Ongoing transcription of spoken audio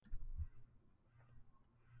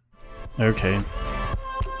Okay.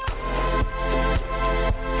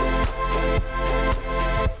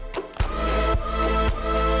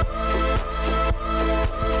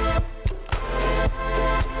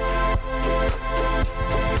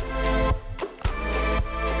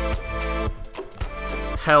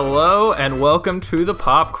 Hello and welcome to the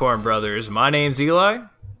Popcorn Brothers. My name's Eli,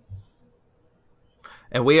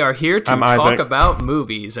 and we are here to talk Isaac. about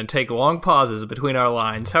movies and take long pauses between our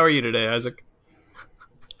lines. How are you today, Isaac?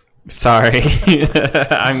 Sorry.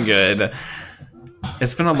 I'm good.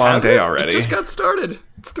 It's been a long day already. It just got started.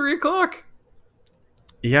 It's 3 o'clock.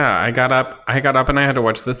 Yeah, I got up and I had to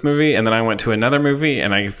watch this movie, and then I went to another movie,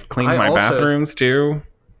 and I cleaned my bathrooms too.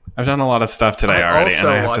 I've done a lot of stuff today already, and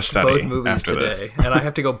I have to study both movies after today, this. And I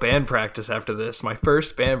have to go band practice after this. My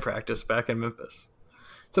first band practice back in Memphis.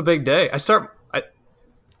 It's a big day. I start my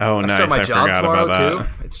job tomorrow too.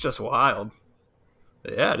 It's just wild.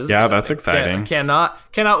 Yeah, it is. Yeah, exciting. That's exciting.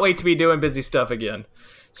 Cannot wait to be doing busy stuff again.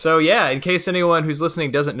 So yeah, in case anyone who's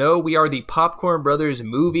listening doesn't know, we are the Popcorn Brothers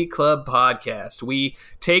Movie Club podcast. We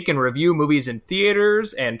take and review movies in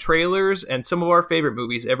theaters and trailers and some of our favorite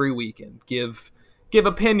movies every week and give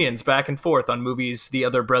opinions back and forth on movies the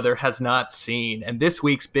other brother has not seen. And this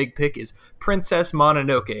week's big pick is Princess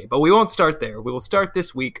Mononoke. But we won't start there. We will start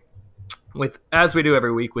this week with, as we do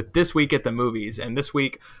every week, with This Week at the Movies. And this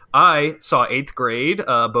week, I saw 8th Grade,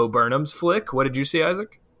 Bo Burnham's flick. What did you see,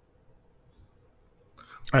 Isaac?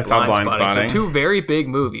 I saw Blind Spotting. So 2 very big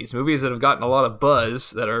movies that have gotten a lot of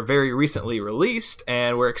buzz that are very recently released,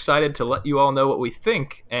 and we're excited to let you all know what we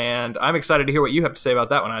think. And I'm excited to hear what you have to say about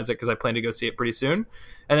that one, Isaac, because I plan to go see it pretty soon.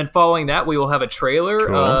 And then following that, we will have a trailer.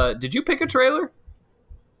 Cool. Did you pick a trailer?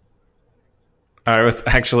 I was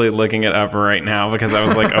actually looking it up right now because I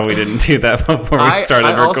was like, oh, we didn't do that before we started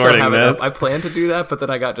I also recording have this. I planned to do that, but then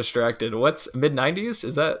I got distracted. What's mid-90s?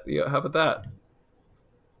 Is that, how about that?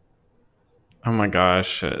 Oh my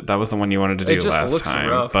gosh, that was the one you wanted to do last time,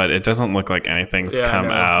 rough. But it doesn't look like anything's come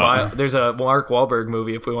out. There's a Mark Wahlberg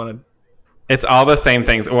movie if we wanted. It's all the same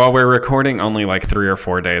things. Well, we're recording only like 3 or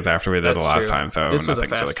 4 days after we did the last time, so this was a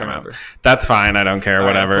nothing's really fast come out. turnover. That's fine. I don't care. All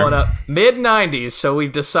whatever. Right, pulling up mid-90s, so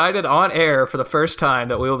we've decided on air for the first time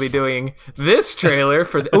that we will be doing this trailer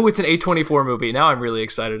for. It's an A24 movie. Now I'm really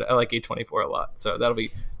excited. I like A24 a lot, so that'll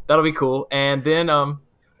be cool. And then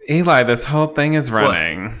Eli, this whole thing is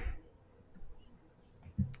running. What?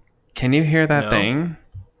 Can you hear that No. thing?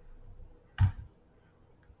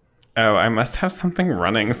 Oh, I must have something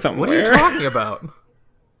running somewhere. What are you talking about?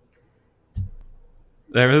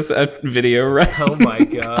 There was a video running. Oh my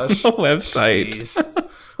gosh. On the website. Jeez.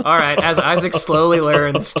 All right, as Isaac slowly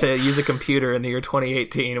learns to use a computer in the year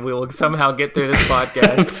 2018, we will somehow get through this I'm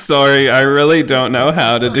podcast. sorry, I really don't know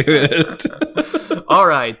how to do it. All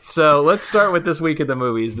right, so let's start with This Week at the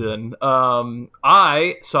Movies then.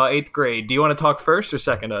 I saw 8th Grade. Do you want to talk first or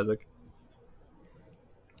second, Isaac?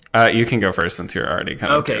 You can go first since you're already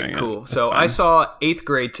kind of doing Okay, cool. it. So I saw 8th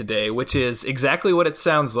Grade today, which is exactly what it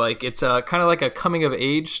sounds like. It's kind of like a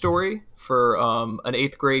coming-of-age story for an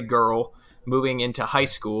 8th grade girl moving into high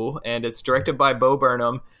school, and it's directed by Bo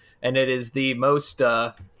Burnham, and it is the most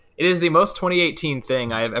 2018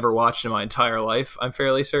 thing I have ever watched in my entire life, I'm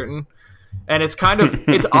fairly certain. And it's kind of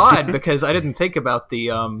it's odd because I didn't think about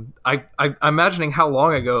the I'm imagining how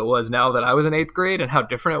long ago it was now that I was in 8th grade and how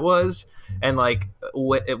different it was, and like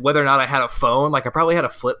whether or not I had a phone. Like I probably had a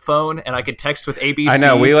flip phone and I could text with ABC. I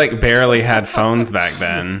know, we like barely had phones back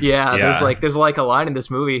then. Yeah, there's like a line in this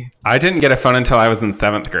movie. I didn't get a phone until I was in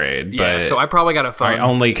 7th grade. Yeah, but so I probably got a phone. I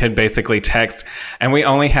only could basically text, and we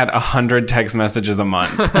only had 100 text messages a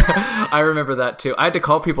month. I remember that too. I had to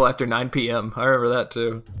call people after 9 p.m. I remember that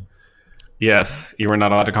too. Yes, you were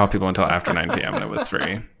not allowed to call people until after 9 p.m. and it was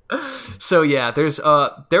free. So yeah, there was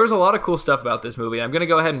a lot of cool stuff about this movie. I'm going to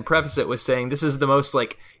go ahead and preface it with saying this is the most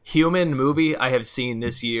like human movie I have seen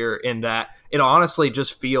this year, in that it honestly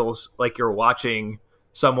just feels like you're watching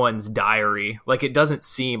someone's diary. Like it doesn't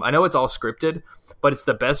seem, I know it's all scripted, but it's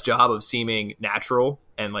the best job of seeming natural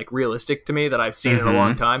and like realistic to me that I've seen in a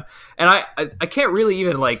long time. And I can't really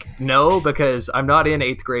even like know because I'm not in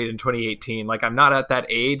 8th grade in 2018. Like I'm not at that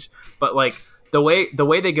age, but like the way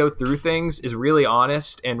they go through things is really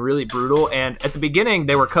honest and really brutal. And at the beginning,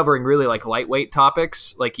 they were covering really like lightweight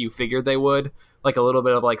topics, like you figured they would, like a little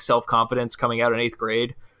bit of like self-confidence coming out in 8th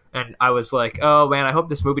grade. And I was like, oh man, I hope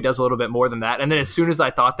this movie does a little bit more than that. And then as soon as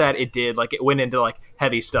I thought that, it did. Like it went into like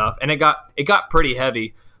heavy stuff, and it got pretty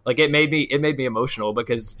heavy. Like it made me emotional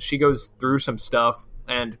because she goes through some stuff,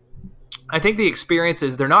 and I think the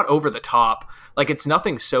experiences, they're not over the top. Like, it's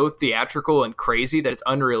nothing so theatrical and crazy that it's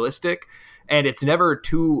unrealistic, and it's never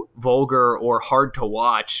too vulgar or hard to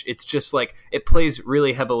watch. It's just like, it plays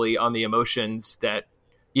really heavily on the emotions that,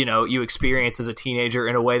 you know, you experience as a teenager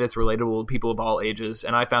in a way that's relatable to people of all ages.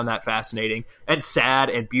 And I found that fascinating and sad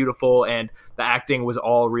and beautiful. And the acting was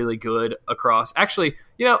all really good across. Actually,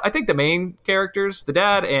 you know, I think the main characters, the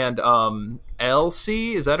dad and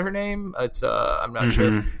Elsie, is that her name? It's I'm not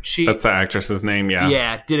sure. That's the actress's name. Yeah.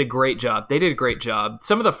 Yeah. Did a great job. They did a great job.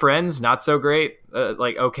 Some of the friends, not so great.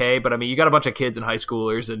 Like, okay. But I mean, you got a bunch of kids and high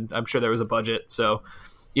schoolers, and I'm sure there was a budget. So,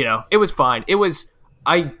 you know, it was fine.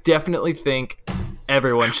 I definitely think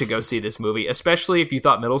everyone should go see this movie, especially if you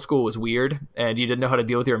thought middle school was weird and you didn't know how to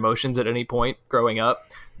deal with your emotions at any point growing up.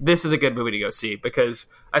 This is a good movie to go see because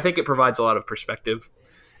I think it provides a lot of perspective.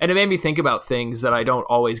 And it made me think about things that I don't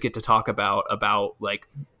always get to talk about like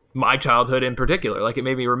my childhood in particular. Like, it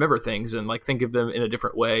made me remember things and like think of them in a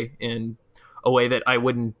different way, in a way that I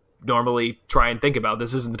wouldn't normally try and think about.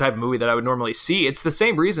 This isn't the type of movie that I would normally see. It's the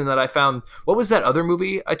same reason that I found, what was that other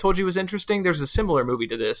movie I told you was interesting? There's a similar movie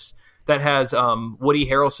to this that has Woody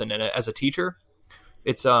Harrelson in it as a teacher.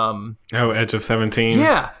 It's Edge of 17.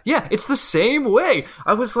 Yeah, it's the same way.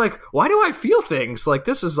 I was like, why do I feel things like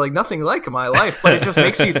this? Is like nothing like my life, but it just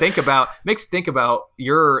makes you think about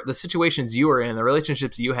the situations you were in, the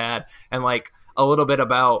relationships you had, and like a little bit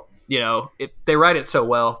about, you know, they write it so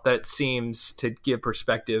well that it seems to give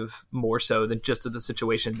perspective more so than just to the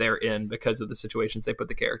situation they're in because of the situations they put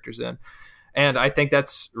the characters in. And I think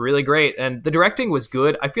that's really great. And the directing was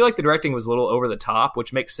good. I feel like the directing was a little over the top,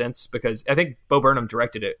 which makes sense because I think Bo Burnham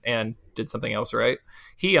directed it and did something else, right?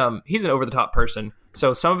 He's an over the top person.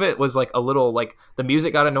 So some of it was like a little, like, the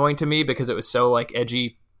music got annoying to me because it was so like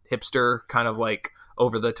edgy, hipster, kind of like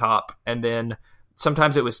over the top. And then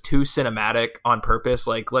sometimes it was too cinematic on purpose.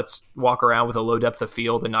 Like, let's walk around with a low depth of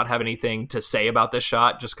field and not have anything to say about this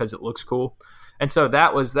shot just because it looks cool. And so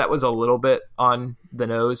that was a little bit on the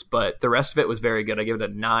nose, but the rest of it was very good. I give it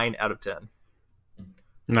a 9 out of 10.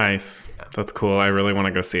 Nice. Yeah. That's cool. I really want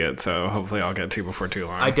to go see it, so hopefully I'll get to before too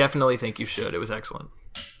long. I definitely think you should. It was excellent.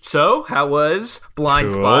 So, how was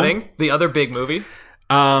Blind Spotting, the other big movie?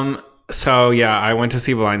 So yeah, I went to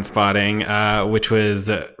see Blind Spotting, which was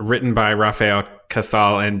written by Rafael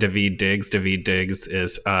Casal and David Diggs. David Diggs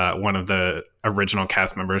is one of the original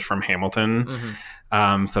cast members from Hamilton.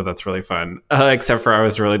 Mm-hmm. So that's really fun. Except for I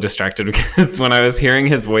was really distracted because when I was hearing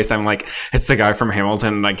his voice, I'm like, it's the guy from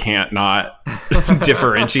Hamilton, and I can't not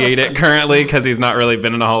differentiate it currently because he's not really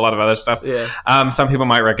been in a whole lot of other stuff. Yeah. Some people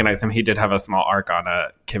might recognize him. He did have a small arc on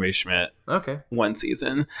Kimmy Schmidt. Okay. One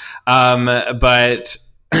season. But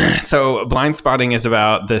so Blind Spotting is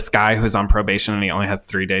about this guy who's on probation and he only has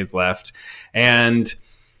 3 days left. And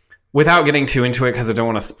without getting too into it, because I don't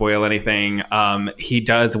want to spoil anything, he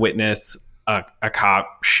does witness a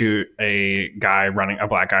cop shoot a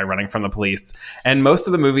black guy running from the police. And most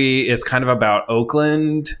of the movie is kind of about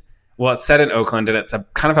Oakland. Well, it's set in Oakland, and it's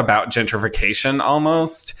kind of about gentrification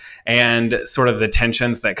almost, and sort of the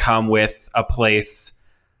tensions that come with a place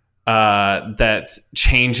that's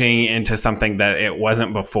changing into something that it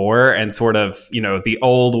wasn't before, and sort of, you know, the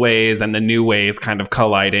old ways and the new ways kind of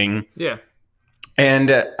colliding. Yeah. And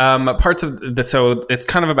parts of so it's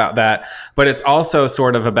kind of about that, but it's also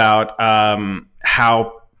sort of about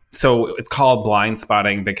so it's called blind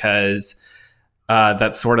spotting because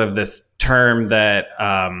that's sort of this term that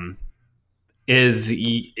is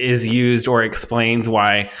used or explains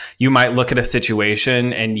why you might look at a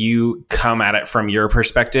situation and you come at it from your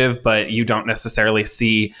perspective, but you don't necessarily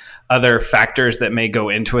see other factors that may go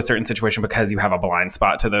into a certain situation because you have a blind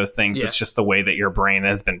spot to those things. Yeah. It's just the way that your brain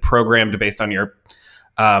has been programmed based on your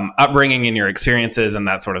upbringing and your experiences and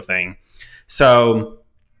that sort of thing. So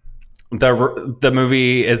the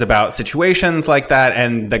movie is about situations like that,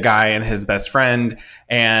 and the guy and his best friend,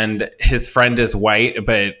 and his friend is white,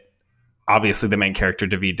 but obviously the main character,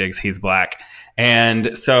 David Diggs, he's black.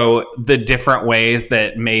 And so the different ways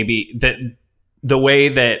that the way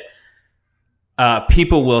that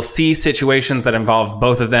people will see situations that involve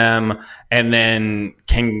both of them, and then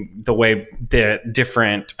the way that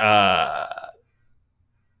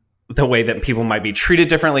people might be treated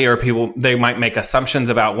differently, or they might make assumptions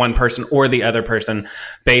about one person or the other person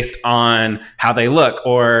based on how they look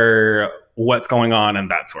or what's going on and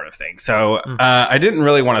that sort of thing. So I didn't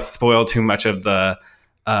really want to spoil too much of the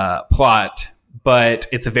plot, but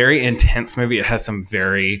it's a very intense movie. It has some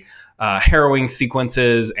very harrowing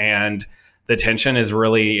sequences, and the tension is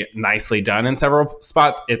really nicely done in several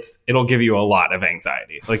spots. It'll give you a lot of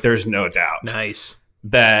anxiety. Like, there's no doubt. Nice.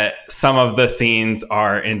 that some of the scenes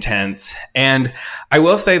are intense. And I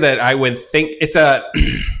will say that I would think it's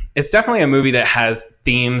definitely a movie that has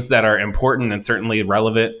themes that are important and certainly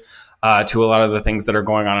relevant to a lot of the things that are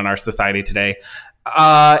going on in our society today.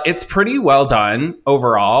 It's pretty well done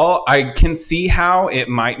overall. I can see how it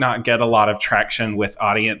might not get a lot of traction with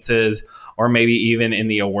audiences or maybe even in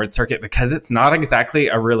the award circuit because it's not exactly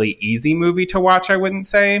a really easy movie to watch, I wouldn't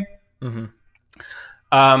say. Mm-hmm.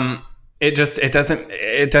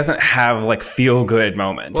 It doesn't have like feel good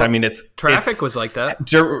moments. Well, I mean, Traffic was like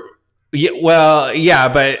that. Yeah, well, yeah,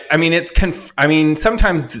 but I mean,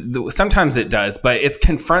 sometimes it does, but it's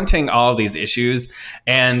confronting all of these issues,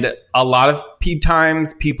 and a lot of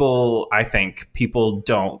times I think people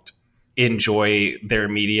don't enjoy their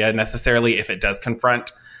media necessarily if it does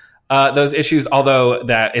confront those issues. Although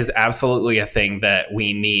that is absolutely a thing that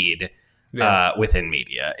we need within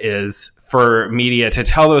media, is for media to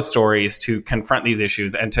tell those stories, to confront these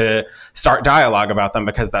issues, and to start dialogue about them,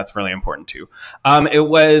 because that's really important too.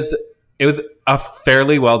 It was a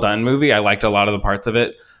fairly well done movie. I liked a lot of the parts of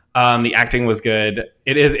it. The acting was good.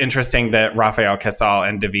 It is interesting that Rafael Casal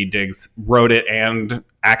and Daveed Diggs wrote it and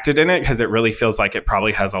acted in it, because it really feels like it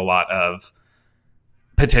probably has a lot of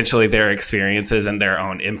potentially their experiences and their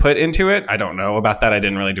own input into it. I don't know about that. I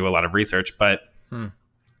didn't really do a lot of research, but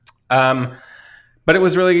it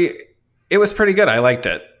was pretty good. I liked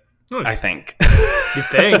it. Nice. I think. You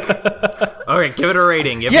think? All right, give it a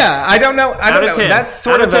rating. I don't know. That's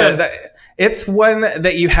sort of it's one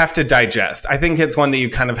that you have to digest. I think it's one that you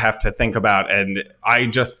kind of have to think about. And I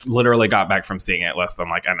just literally got back from seeing it less than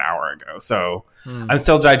like an hour ago. So I'm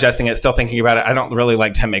still digesting it, still thinking about it. I don't really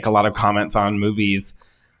like to make a lot of comments on movies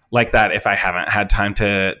like that if I haven't had time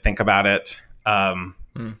to think about it.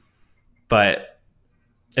 But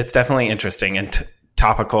it's definitely interesting and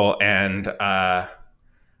topical, and I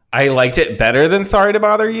liked it better than Sorry to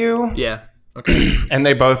Bother You. Yeah. Okay. And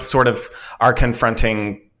they both sort of are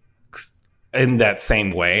confronting in that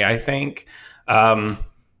same way, I think.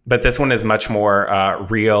 But this one is much more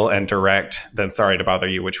real and direct than Sorry to Bother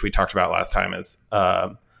You, which we talked about last time, is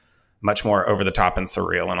much more over the top and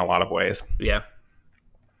surreal in a lot of ways. Yeah.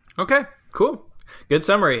 Okay, cool. Good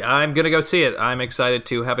summary. I'm going to go see it. I'm excited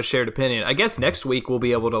to have a shared opinion. I guess next week we'll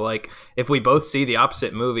be able to, if we both see the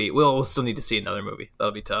opposite movie, we'll still need to see another movie.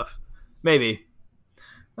 That'll be tough. Maybe.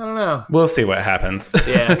 I don't know. We'll see what happens.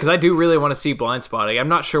 Yeah, because I do really want to see Blind Spotting. I'm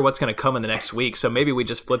not sure what's going to come in the next week, so maybe we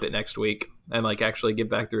just flip it next week and actually give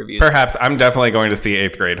back the reviews. Perhaps. I'm definitely going to see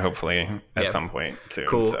 8th Grade, hopefully, at some point soon.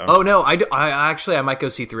 Cool. So. Oh, no, I might go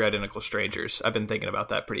see 3 Identical Strangers. I've been thinking about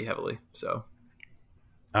that pretty heavily, so...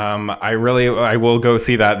 I will go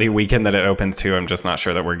see that the weekend that it opens too. I'm just not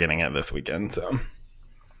sure that we're getting it this weekend. So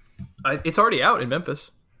it's already out in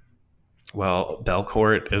Memphis. Well,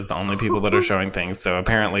 Belcourt is the only people that are showing things. So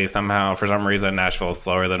apparently, somehow, for some reason, Nashville is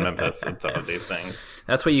slower than Memphis in some of these things.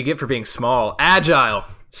 That's what you get for being small. Agile,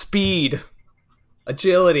 speed,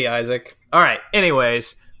 agility, Isaac. All right.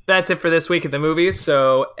 Anyways, that's it for this week at the movies.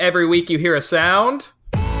 So every week you hear a sound.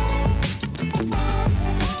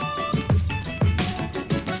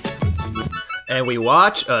 And we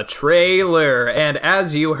watch a trailer. And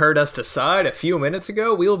as you heard us decide a few minutes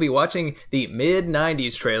ago, we will be watching the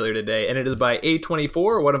mid-90s trailer today. And it is by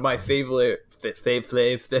A24, one of my favorite...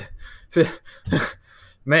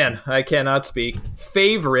 Man, I cannot speak.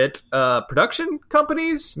 Favorite production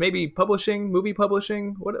companies? Maybe publishing, movie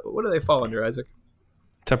publishing? What do they fall under, Isaac?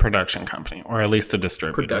 It's a production company, or at least a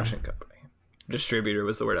distributor. Production company. Distributor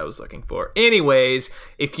was the word I was looking for. Anyways,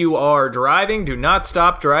 if you are driving, do not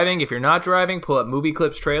stop driving. If you're not driving, pull up Movie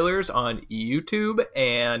Clips trailers on YouTube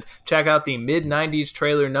and check out the mid-90s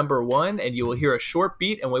trailer number 1, and you will hear a short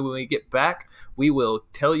beat, and when we get back, we will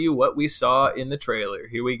tell you what we saw in the trailer.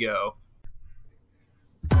 Here we go.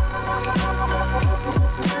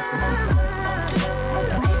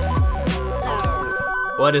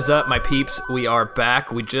 What is up, my peeps? We are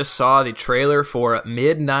back. We just saw the trailer for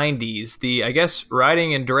Mid-90s, the, I guess,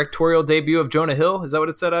 writing and directorial debut of Jonah Hill. Is that what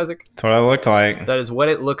it said, Isaac? That's what it looked like. That is what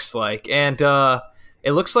it looks like. And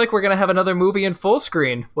it looks like we're going to have another movie in full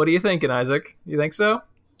screen. What are you thinking, Isaac? You think so?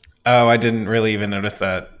 Oh, I didn't really even notice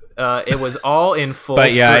that. It was all in full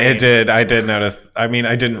but yeah, screen. it did. I did notice. I mean,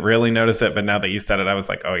 I didn't really notice it, but now that you said it, I was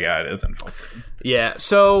like, oh yeah, it is in full screen. Yeah,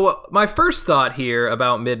 so my first thought here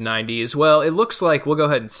about mid-90s, well, it looks like, we'll go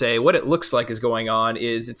ahead and say, what it looks like is going on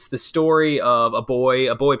is it's the story of a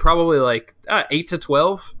boy probably 8 to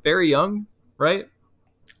 12, very young, right?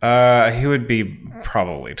 He would be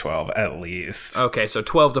probably 12 at least. Okay, so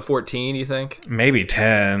 12 to 14, you think? Maybe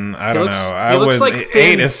 10. I don't know. He looks like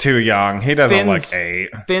 8 is too young. He doesn't look 8.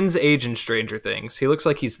 Finn's age in Stranger Things. He looks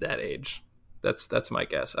like he's that age. That's my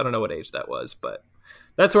guess. I don't know what age that was, but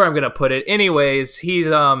that's where I'm going to put it. Anyways, he's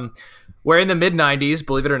we're in the mid-90s,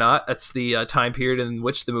 believe it or not. That's the time period in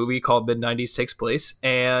which the movie called Mid-90s takes place.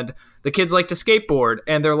 And the kids like to skateboard,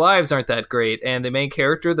 and their lives aren't that great. And the main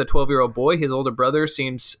character, the 12-year-old boy, his older brother,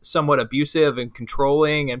 seems somewhat abusive and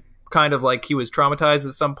controlling and kind of like he was traumatized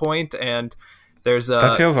at some point. And there's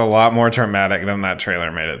that feels a lot more traumatic than that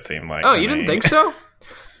trailer made it seem like. Oh, you didn't think so?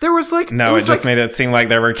 There was like... No, it just made it seem like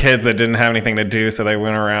there were kids that didn't have anything to do, so they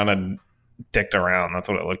went around and dicked around. That's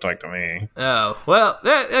what it looked like to me. Oh, well,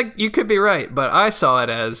 you could be right, but I saw it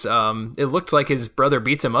as it looked like his brother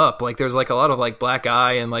beats him up. Like there's like a lot of like black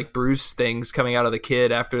eye and like bruise things coming out of the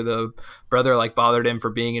kid after the brother like bothered him for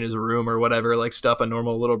being in his room or whatever, like stuff a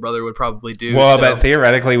normal little brother would probably do. Well, but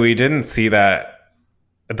theoretically we didn't see that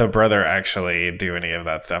the brother actually do any of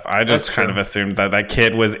that stuff. I just kind of assumed that that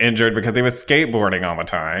kid was injured because he was skateboarding all the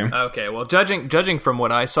time. Okay, well, judging from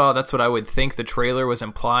what I saw, that's what I would think the trailer was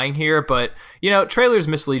implying here. But, trailers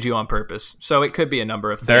mislead you on purpose. So it could be a number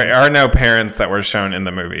of things. There are no parents that were shown in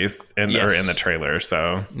the movies or in the trailer.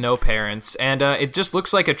 So no parents. And it just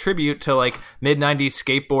looks like a tribute to like mid-90s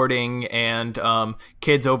skateboarding and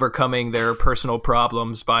kids overcoming their personal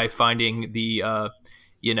problems by finding the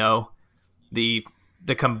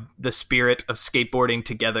spirit of skateboarding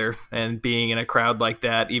together and being in a crowd like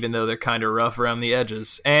that, even though they're kind of rough around the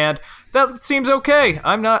edges. And that seems okay.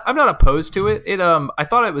 I'm not opposed to it. I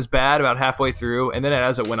thought it was bad about halfway through, and then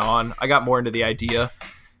as it went on, I got more into the idea.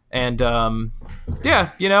 And I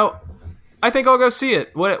think I'll go see it.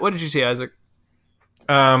 What did you see, Isaac?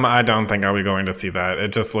 I don't think I'll be going to see that.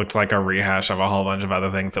 It just looked like a rehash of a whole bunch of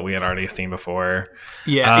other things that we had already seen before.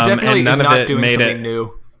 Yeah, it definitely is not doing something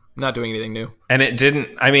new. Not doing anything new. And it didn't,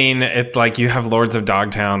 it's like you have Lords of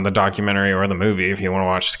Dogtown, the documentary or the movie, if you want to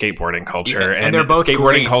watch skateboarding culture. Yeah, and they're both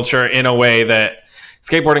skateboarding culture in a way that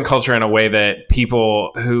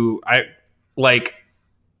people who I'm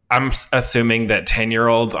assuming that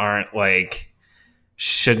 10-year-olds aren't like,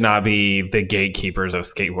 should not be the gatekeepers of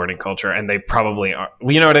skateboarding culture, and they probably are.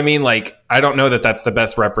 You know what I mean? Like, I don't know that that's the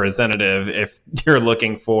best representative if you're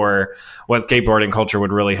looking for what skateboarding culture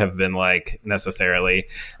would really have been like necessarily.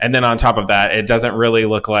 And then on top of that, it doesn't really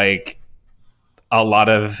look like a lot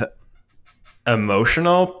of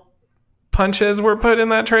emotional punches were put in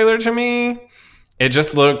that trailer to me. It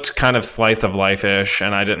just looked kind of slice of life-ish,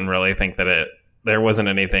 and I didn't really think that there wasn't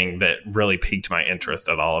anything that really piqued my interest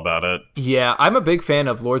at all about it. Yeah, I'm a big fan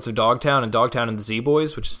of Lords of Dogtown and Dogtown and the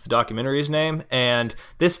Z-Boys, which is the documentary's name. And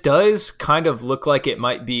this does kind of look like it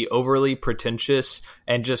might be overly pretentious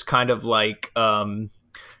and just kind of like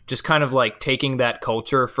taking that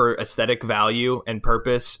culture for aesthetic value and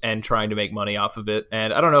purpose and trying to make money off of it.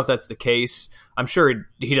 And I don't know if that's the case. I'm sure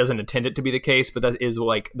he doesn't intend it to be the case, but that is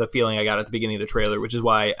like the feeling I got at the beginning of the trailer, which is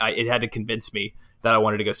why it had to convince me that I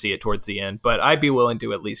wanted to go see it towards the end. But I'd be willing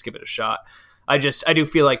to at least give it a shot. I do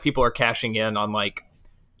feel like people are cashing in on like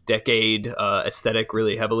decade aesthetic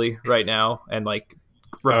really heavily right now, and like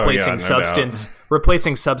replacing substance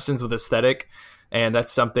with aesthetic. And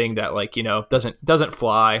that's something that doesn't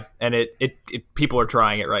fly, and it people are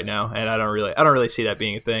trying it right now, and I don't really see that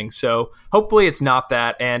being a thing. So hopefully it's not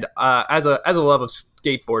that. And as a love of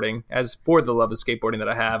skateboarding, as for the love of skateboarding that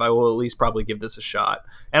I have, I will at least probably give this a shot,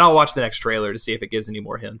 and I'll watch the next trailer to see if it gives any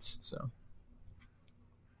more hints. So,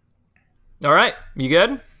 all right, you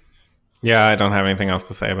good? Yeah, I don't have anything else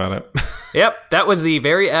to say about it. Yep, that was the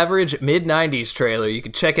Very Average Mid-90s trailer. You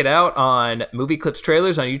can check it out on Movie Clips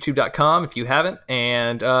Trailers on YouTube.com if you haven't.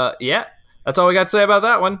 And that's all we got to say about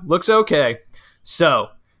that one. Looks okay. So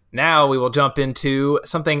now we will jump into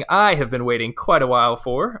something I have been waiting quite a while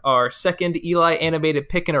for. Our second Eli animated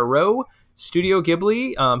pick in a row. Studio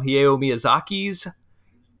Ghibli, Hayao Miyazaki's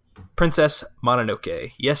Princess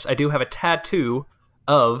Mononoke. Yes, I do have a tattoo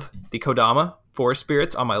of the Kodama Forest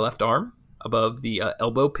Spirits on my left arm above the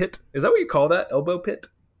elbow pit. Is that what you call that? Elbow pit?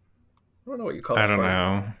 I don't know what you call that. I don't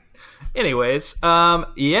know. Anyways,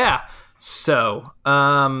 yeah. So,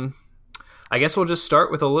 I guess we'll just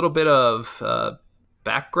start with a little bit of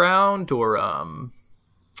background or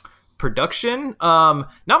production. Not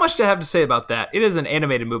much to have to say about that. It is an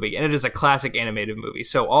animated movie, and it is a classic animated movie.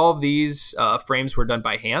 So all of these frames were done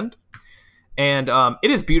by hand, and it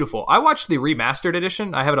is beautiful. I watched the remastered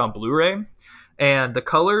edition. I have it on Blu-ray. And the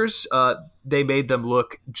colors, they made them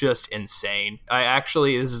look just insane.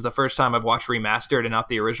 This is the first time I've watched remastered and not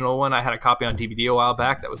the original one. I had a copy on DVD a while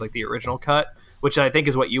back that was like the original cut, which I think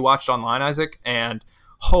is what you watched online, Isaac. And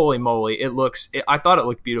holy moly, I thought it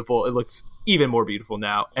looked beautiful. It looks even more beautiful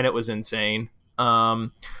now, and it was insane. I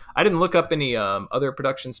didn't look up any other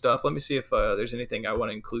production stuff. Let me see if there's anything I want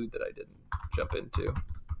to include that I didn't jump into.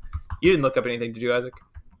 You didn't look up anything, did you, Isaac?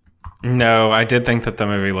 No, I did think that the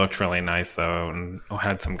movie looked really nice though, and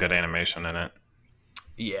had some good animation in it.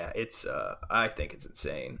 Yeah, it's I think it's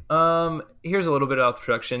insane. Here's a little bit about the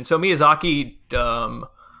production. So Miyazaki,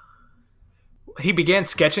 he began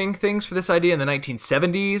sketching things for this idea in the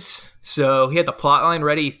 1970s. So he had the plotline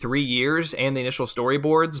ready 3 years and the initial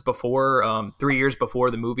storyboards before 3 years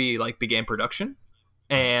before the movie began production.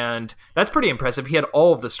 And that's pretty impressive. He had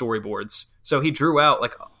all of the storyboards. So he drew out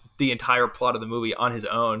the entire plot of the movie on his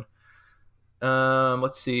own.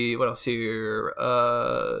 Let's see what else here.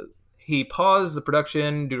 He paused the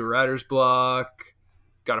production due to writer's block,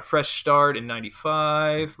 got a fresh start in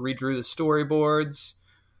 95, redrew the storyboards.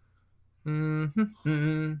 Not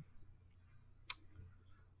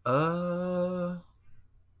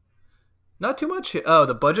too much. Oh,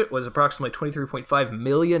 the budget was approximately $23.5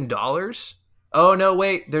 million. Oh, no,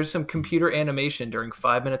 wait. There's some computer animation during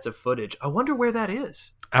 5 minutes of footage. I wonder where that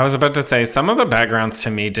is. I was about to say, some of the backgrounds to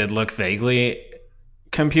me did look vaguely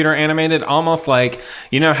computer animated, almost like,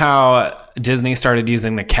 you know how Disney started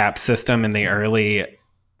using the CAP system in the early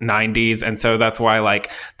 90s, and so that's why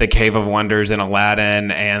the Cave of Wonders in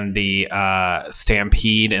Aladdin and the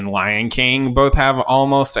Stampede in Lion King both have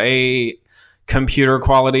almost a computer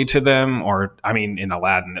quality to them. Or I mean, in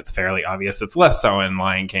Aladdin it's fairly obvious, it's less so in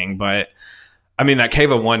Lion King, but I mean that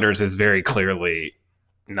Cave of Wonders is very clearly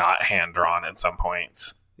not hand drawn at some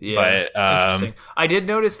points. Yeah, but, interesting. I did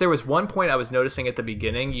notice there was one point I was noticing at the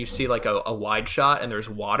beginning. You see a wide shot and there's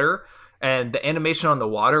water, and the animation on the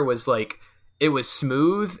water was it was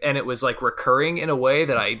smooth and it was recurring in a way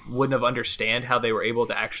that I wouldn't have understand how they were able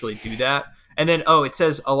to actually do that. And then, it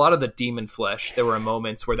says a lot of the demon flesh, there were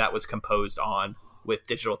moments where that was composed on with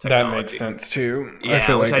digital technology. That makes sense too. Yeah, I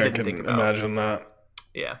feel like I can imagine that.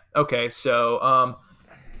 Yeah. Okay. So,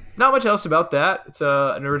 not much else about that. It's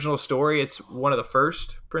an original story. It's one of the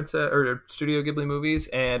first Princess or Studio Ghibli movies,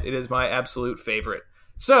 and it is my absolute favorite.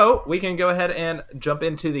 So we can go ahead and jump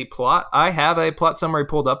into the plot. I have a plot summary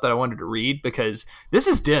pulled up that I wanted to read because this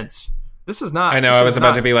is dense. This is not. I know. I was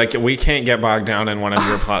about to be we can't get bogged down in one of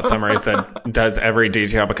your plot summaries that does every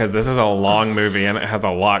detail, because this is a long movie and it has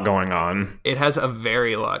a lot going on. It has a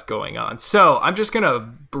very lot going on. So I'm just going to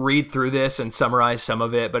read through this and summarize some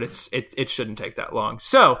of it, but it shouldn't take that long.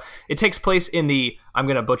 So it takes place in the, I'm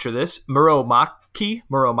going to butcher this,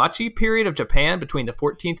 Muromachi period of Japan between the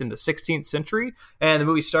 14th and the 16th century. And the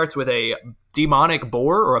movie starts with a demonic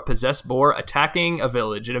boar or a possessed boar attacking a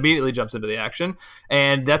village. It immediately jumps into the action.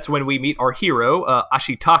 And that's when we meet our hero,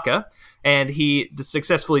 Ashitaka. And he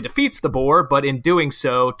successfully defeats the boar, but in doing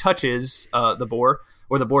so touches the boar,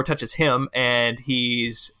 or the boar touches him, and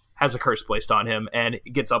has a curse placed on him and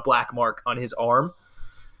gets a black mark on his arm,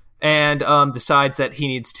 and decides that he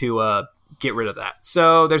needs to get rid of that.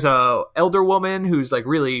 So there's a elder woman who's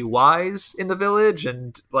really wise in the village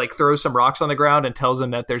and throws some rocks on the ground and tells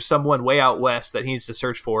him that there's someone way out west that he needs to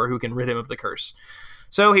search for who can rid him of the curse.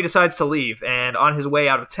 So he decides to leave, and on his way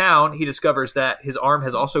out of town, he discovers that his arm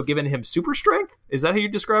has also given him super strength. Is that how you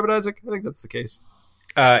describe it, Isaac? I think that's the case.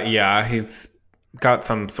 Yeah, he's got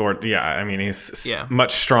some sort. Yeah, I mean, he's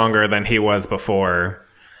much stronger than he was before.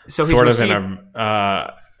 So he's in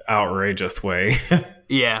a outrageous way.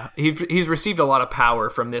 Yeah, he's received a lot of power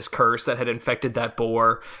from this curse that had infected that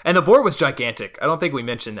boar, and the boar was gigantic. I don't think we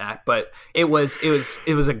mentioned that, but it was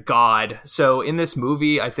a god. So in this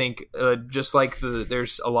movie, I think just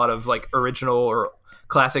there's a lot of original or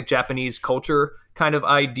classic Japanese culture kind of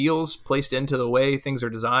ideals placed into the way things are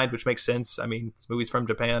designed, which makes sense. I mean, this movie's from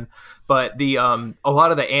Japan, but the a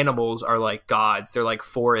lot of the animals are like gods. They're like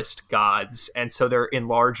forest gods, and so they're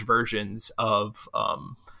enlarged versions of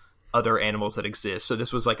other animals that exist. So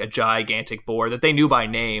this was a gigantic boar that they knew by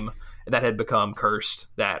name that had become cursed,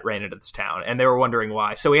 that ran into this town, and they were wondering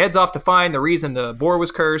why. So he heads off to find the reason the boar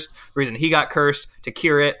was cursed, the reason he got cursed, to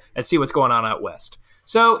cure it and see what's going on out west.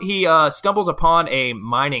 So he stumbles upon a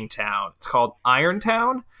mining town. It's called Iron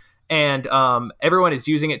Town, and everyone is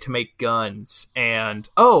using it to make guns. And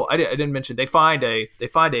I didn't mention they find a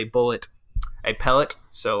bullet, a pellet,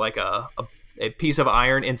 so a piece of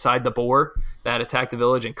iron inside the boar that attacked the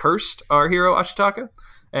village and cursed our hero Ashitaka,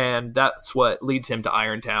 and that's what leads him to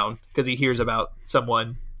Iron Town, because he hears about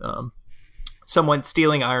someone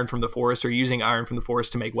stealing iron from the forest or using iron from the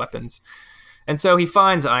forest to make weapons. And so he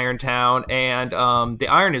finds Iron Town, and the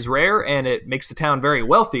iron is rare, and it makes the town very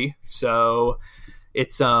wealthy. So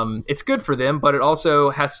it's good for them, but it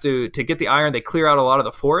also has to get the iron. They clear out a lot of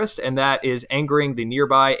the forest, and that is angering the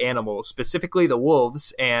nearby animals, specifically the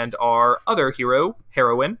wolves and our other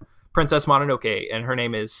heroine, Princess Mononoke, and her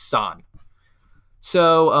name is San.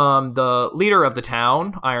 So the leader of the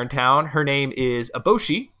town, Iron Town, her name is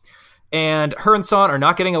Eboshi. And her and San are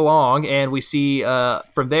not getting along, and we see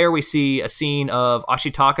from there we see a scene of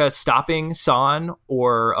Ashitaka stopping San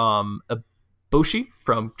or Eboshi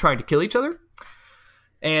from trying to kill each other.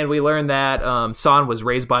 And we learn that San was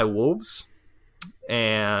raised by wolves,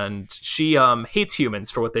 and she hates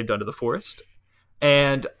humans for what they've done to the forest.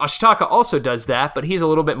 And Ashitaka also does that, but he's a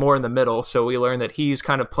little bit more in the middle, so we learn that he's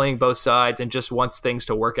kind of playing both sides and just wants things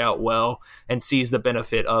to work out well and sees the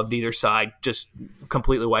benefit of neither side just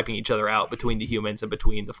completely wiping each other out between the humans and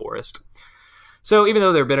between the forest. So even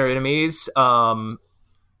though they're bitter enemies, Ashitaka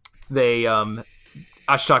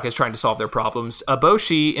is trying to solve their problems.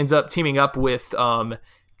 Eboshi ends up teaming up with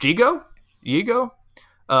Yigo,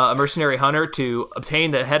 a mercenary hunter, to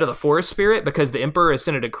obtain the head of the forest spirit because the Emperor has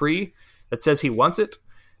sent a decree that says he wants it,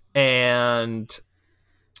 and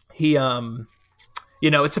he,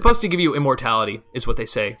 it's supposed to give you immortality, is what they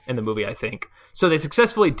say in the movie, I think. So they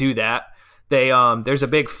successfully do that. They, there's a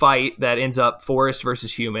big fight that ends up forest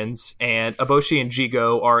versus humans, and Eboshi and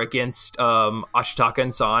Yigo are against Ashitaka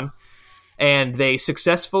and San, and they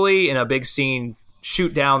successfully, in a big scene,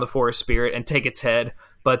 shoot down the forest spirit and take its head.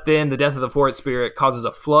 But then the death of the forest spirit causes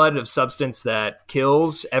a flood of substance that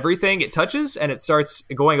kills everything it touches, and it starts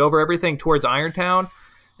going over everything towards Irontown.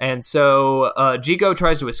 And so Yigo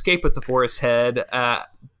tries to escape with the forest head.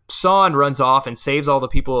 San runs off and saves all the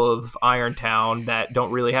people of Irontown that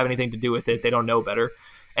don't really have anything to do with it. They don't know better.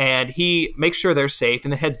 And he makes sure they're safe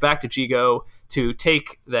and then heads back to Yigo to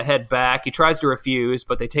take the head back. He tries to refuse,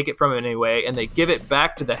 but they take it from him anyway, and they give it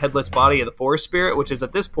back to the headless body of the forest spirit, which is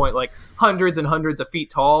at this point like hundreds and hundreds of feet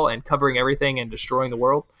tall and covering everything and destroying the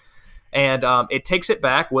world. And it takes it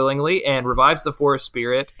back willingly and revives the forest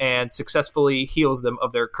spirit and successfully heals them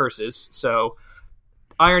of their curses. So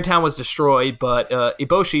Irontown was destroyed, but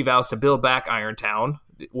Eboshi vows to build back Irontown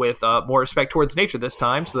with more respect towards nature this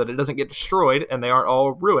time so that it doesn't get destroyed and they aren't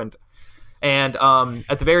all ruined. And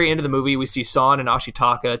at the very end of the movie, we see San and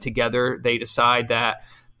Ashitaka together. They decide that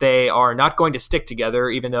they are not going to stick together,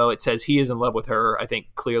 even though it says he is in love with her, I think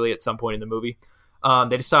clearly at some point in the movie.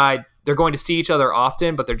 They decide they're going to see each other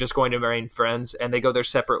often, but they're just going to remain friends, and they go their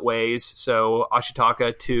separate ways. So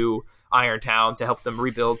Ashitaka to Irontown to help them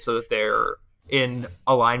rebuild so that they're in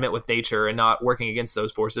alignment with nature and not working against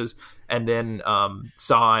those forces, and then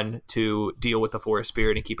San to deal with the forest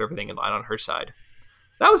spirit and keep everything in line on her side.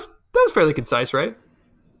 That was fairly concise, right?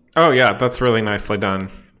 Oh yeah, that's really nicely done.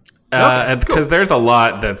 Okay, because cool. There's a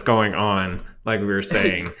lot that's going on, like we were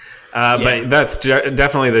saying, but that's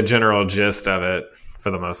definitely the general gist of it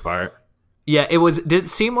for the most part. Yeah, did it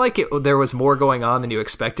seem like there was more going on than you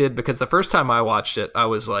expected? Because the first time I watched it, I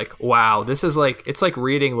was like, wow, this is like, it's like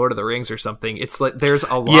reading Lord of the Rings or something. It's like, there's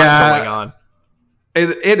a lot going on.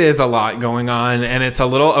 It is a lot going on, and it's a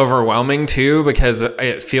little overwhelming too, because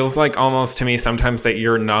it feels like almost to me sometimes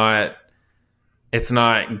that it's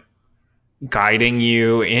not guiding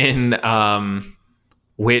you in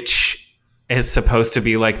which is supposed to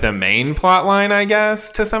be like the main plot line, I guess,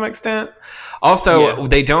 to some extent. Also,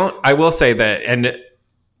 I will say that, and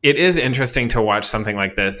it is interesting to watch something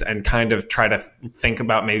like this and kind of try to think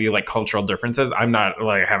about maybe like cultural differences. I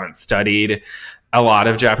haven't studied a lot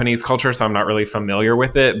of Japanese culture, so I'm not really familiar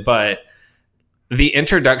with it, but the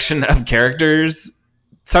introduction of characters,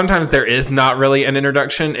 sometimes there is not really an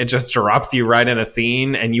introduction. It just drops you right in a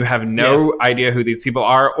scene and you have no idea who these people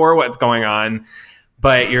are or what's going on.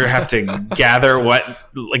 But you have to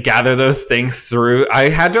gather those things through. I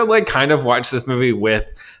had to kind of watch this movie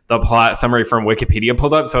with the plot summary from Wikipedia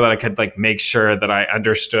pulled up so that I could make sure that I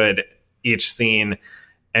understood each scene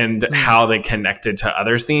and how they connected to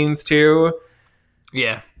other scenes too.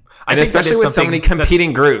 Yeah. And especially with so many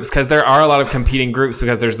competing groups, because there are a lot of competing groups,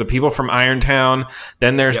 because there's the people from Irontown,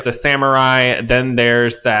 then there's the samurai, then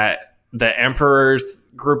there's the Emperor's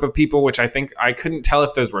group of people, which I think I couldn't tell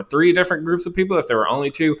if those were 3 different groups of people, if there were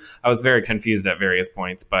only 2. I was very confused at various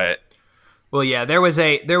points, but well, yeah, there was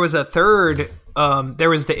a third. There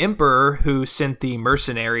was the Emperor who sent the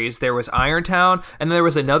mercenaries. There was Irontown, and then there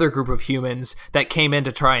was another group of humans that came in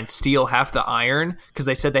to try and steal half the iron because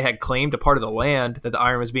they said they had claimed a part of the land that the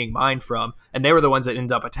iron was being mined from, and they were the ones that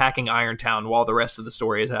ended up attacking Irontown while the rest of the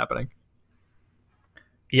story is happening.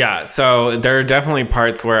 Yeah, so there are definitely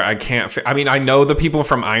parts where I can't... I know the people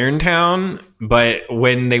from Irontown, but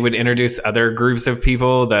when they would introduce other groups of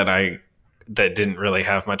people that didn't really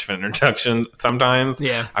have much of an introduction sometimes,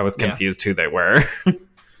 I was confused who they were.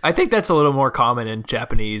 I think that's a little more common in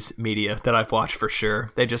Japanese media that I've watched for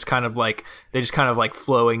sure. They just kind of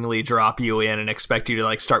flowingly drop you in and expect you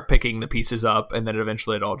to start picking the pieces up, and then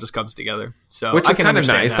eventually it all just comes together. So which is kind of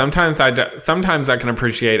nice. That. Sometimes I can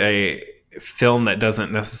appreciate a film that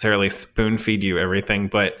doesn't necessarily spoon feed you everything,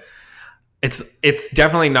 but it's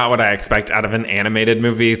definitely not what I expect out of an animated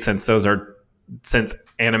movie, since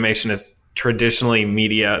animation is traditionally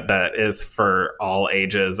media that is for all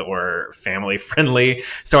ages or family friendly.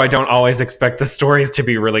 So I don't always expect the stories to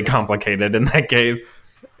be really complicated in that case.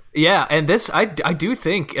 Yeah, and this I do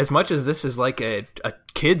think, as much as this is like a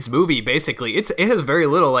kid's movie, basically, it has very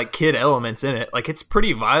little like kid elements in it. Like, it's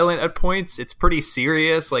pretty violent at points. It's pretty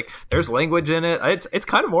serious. Like, there's language in it. It's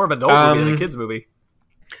kind of more of an adult movie than a kid's movie.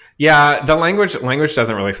 Yeah, the language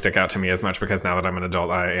doesn't really stick out to me as much, because now that I'm an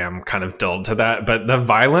adult, I am kind of dulled to that. But the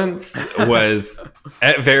violence was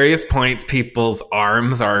at various points, people's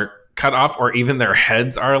arms are cut off, or even their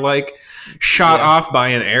heads are like shot off by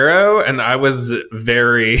an arrow, and I was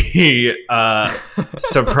very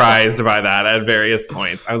surprised by that at various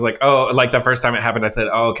points. I was like, oh, like the first time it happened, I said,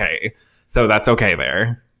 oh, okay, so that's okay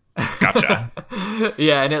there. Gotcha.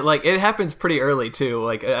 Yeah, and it happens pretty early too.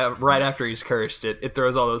 Like right after he's cursed, it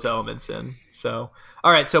throws all those elements in. So,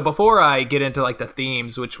 all right. So before I get into like the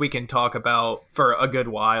themes, which we can talk about for a good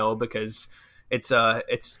while, because it's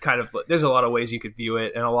kind of, there's a lot of ways you could view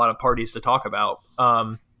it and a lot of parties to talk about.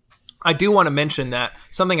 I do want to mention that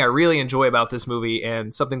something I really enjoy about this movie,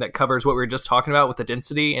 and something that covers what we were just talking about with the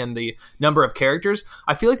density and the number of characters,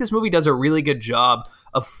 I feel like this movie does a really good job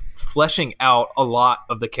of fleshing out a lot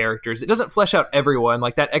of the characters. It doesn't flesh out everyone,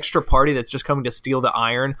 like that extra party that's just coming to steal the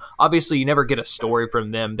iron. Obviously, you never get a story from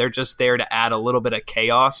them. They're just there to add a little bit of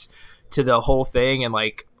chaos to the whole thing, and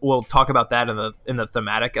like we'll talk about that in the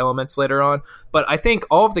thematic elements later on. But I think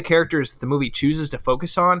all of the characters the movie chooses to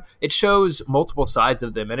focus on, it shows multiple sides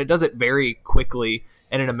of them, and it does it very quickly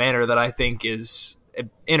and in a manner that I think is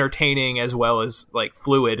entertaining as well as like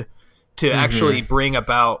fluid to actually bring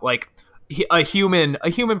about like a human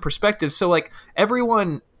perspective. So like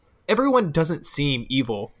everyone doesn't seem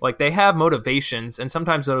evil. Like, they have motivations, and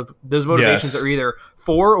sometimes those motivations are either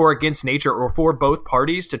for or against nature, or for both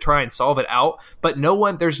parties to try and solve it out. But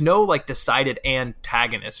there's no like decided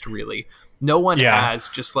antagonist, really. No one has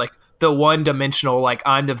just like the one-dimensional, like,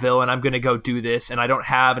 I'm the villain, I'm going to go do this, and I don't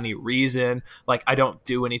have any reason. Like, I don't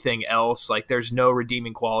do anything else. Like, there's no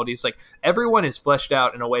redeeming qualities. Like, everyone is fleshed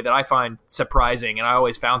out in a way that I find surprising, and I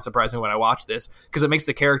always found surprising when I watch this, because it makes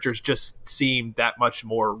the characters just seem that much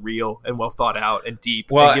more real and well thought out and deep.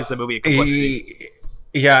 Well, it gives the movie a complexity.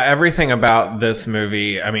 Yeah, everything about this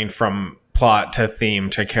movie, I mean, from plot to theme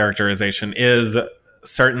to characterization, is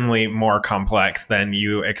certainly more complex than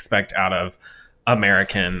you expect out of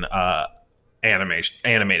American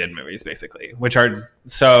animated movies, basically, which are,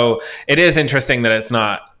 so it is interesting that it's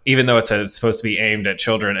not, even though it's supposed to be aimed at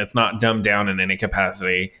children, it's not dumbed down in any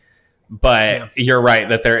capacity. But you're right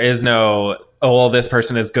that there is no, oh, well, this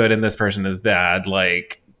person is good and this person is bad.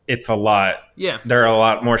 Like, it's a lot. Yeah, there are a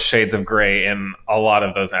lot more shades of gray in a lot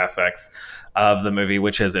of those aspects of the movie,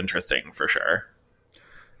 which is interesting for sure.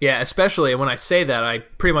 Yeah, especially when I say that, I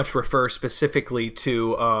pretty much refer specifically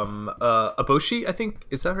to Eboshi, I think.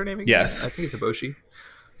 Is that her name again? Yes. I think it's Eboshi.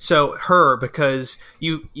 So her, because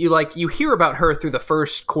you hear about her through the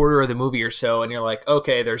first quarter of the movie or so, and you're like,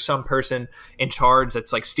 okay, there's some person in charge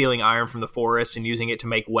that's like stealing iron from the forest and using it to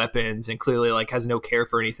make weapons, and clearly like has no care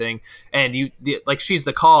for anything, and she's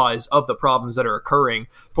the cause of the problems that are occurring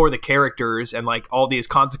for the characters, and like all these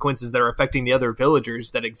consequences that are affecting the other villagers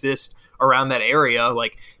that exist around that area.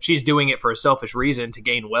 Like, she's doing it for a selfish reason to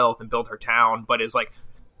gain wealth and build her town, but is like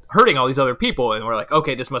hurting all these other people, and we're like,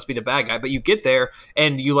 okay, this must be the bad guy. But you get there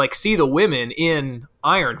and you like see the women in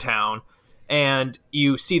Irontown, and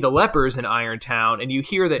you see the lepers in Irontown, and you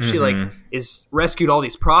hear that she like is rescued all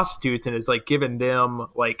these prostitutes and is like given them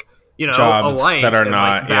like, you know, jobs a life that are and,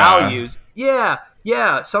 not like, values.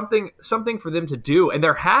 Yeah, something for them to do, and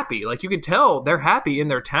they're happy. Like, you can tell they're happy in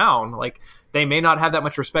their town. Like, they may not have that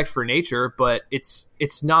much respect for nature, but it's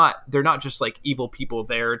not, they're not just like evil people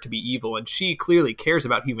there to be evil. And she clearly cares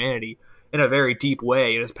about humanity in a very deep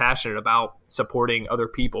way and is passionate about supporting other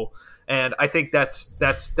people. And I think that's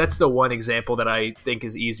the one example that I think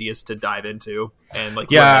is easiest to dive into. And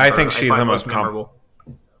like, I think she's the most memorable.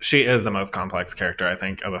 She is the most complex character, I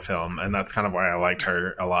think, of a film, and that's kind of why I liked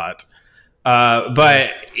her a lot. But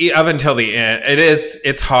up until the end,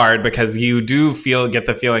 it's hard, because you do get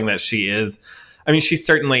the feeling that she is, I mean, she's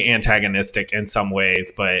certainly antagonistic in some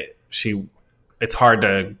ways, but it's hard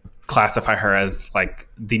to classify her as like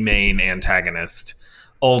the main antagonist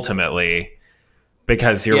ultimately,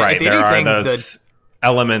 because you're right. There are those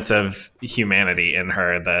elements of humanity in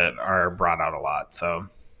her that are brought out a lot. So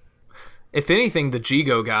If anything, the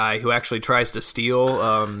Jigo guy who actually tries to steal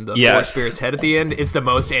the Yes. Forest Spirit's head at the end is the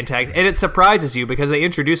most antagonistic. And it surprises you because they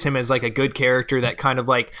introduce him as like a good character that kind of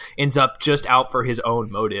like ends up just out for his own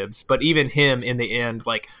motives. But even him in the end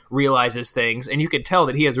like realizes things, and you can tell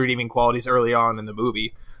that he has redeeming qualities early on in the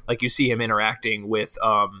movie. Like you see him interacting with he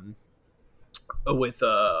helps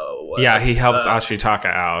Ashitaka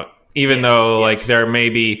out. Even though like there may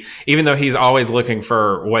be, even though he's always looking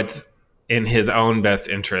for what's in his own best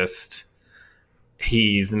interest,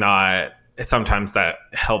 he's not. Sometimes that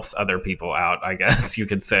helps other people out, I guess you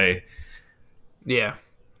could say. Yeah.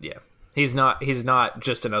 He's not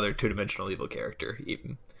just another two-dimensional evil character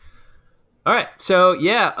even. All right. So,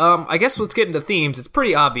 I guess let's get into themes. It's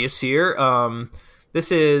pretty obvious here.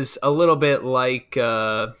 This is a little bit like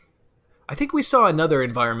I think we saw another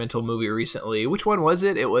environmental movie recently. Which one was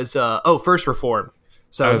it? It was First Reformed.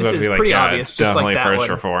 So this is pretty obvious, just like that First one.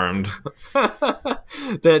 Reformed.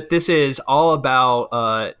 That this is all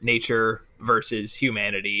about nature versus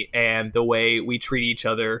humanity and the way we treat each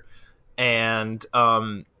other, and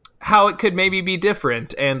how it could maybe be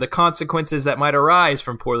different, and the consequences that might arise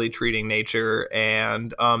from poorly treating nature,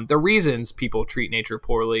 and the reasons people treat nature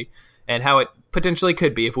poorly, and how it potentially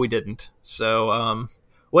could be if we didn't. So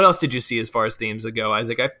what else did you see as far as themes go,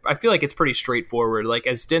 Isaac? I feel like it's pretty straightforward. Like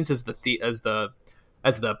as dense as the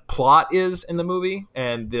plot is in the movie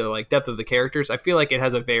and the like depth of the characters, I feel like it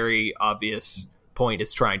has a very obvious point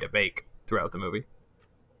it's trying to make throughout the movie.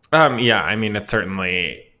 I mean, it's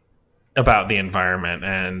certainly about the environment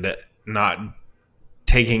and not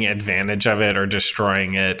taking advantage of it or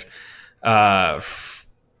destroying it.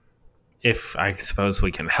 If I suppose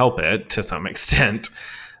we can help it to some extent.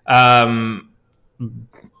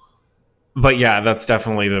 But yeah, that's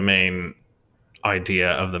definitely the main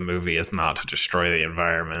idea of the movie, is not to destroy the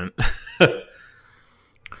environment.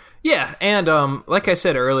 Yeah, and like I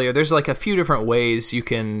said earlier, there's like a few different ways you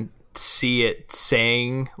can see it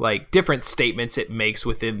saying, like different statements it makes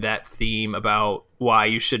within that theme about why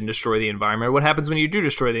you shouldn't destroy the environment, what happens when you do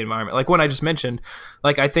destroy the environment. Like when I just mentioned,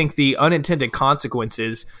 like I think the unintended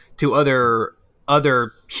consequences to other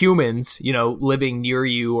humans, living near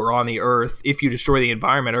you or on the earth, if you destroy the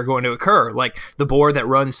environment, are going to occur. Like the boar that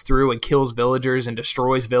runs through and kills villagers and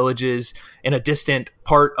destroys villages in a distant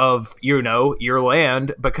part of, your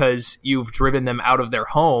land because you've driven them out of their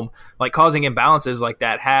home. Like causing imbalances like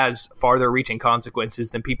that has farther reaching consequences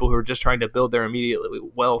than people who are just trying to build their immediate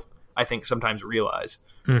wealth, I think, sometimes realize.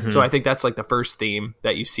 Mm-hmm. So I think that's like the first theme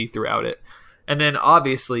that you see throughout it. And then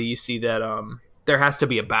obviously you see that, there has to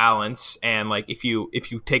be a balance, and like if you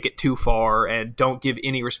take it too far and don't give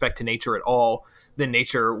any respect to nature at all, then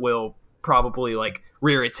nature will probably like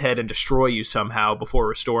rear its head and destroy you somehow before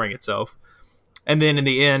restoring itself. And then in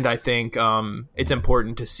the end, I think it's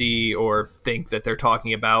important to see or think that they're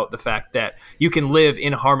talking about the fact that you can live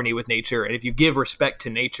in harmony with nature, and if you give respect to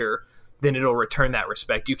nature, then it'll return that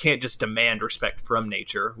respect. You can't just demand respect from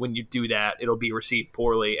nature. When you do that, it'll be received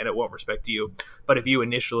poorly and it won't respect you. But if you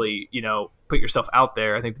initially, put yourself out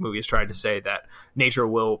there, I think the movie is trying to say that nature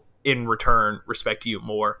will, in return, respect you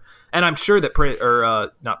more. And I'm sure that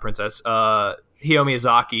Hayao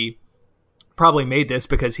Miyazaki probably made this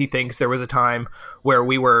because he thinks there was a time where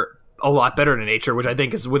we were a lot better than nature, which I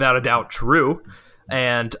think is without a doubt true.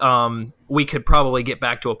 And we could probably get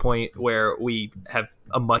back to a point where we have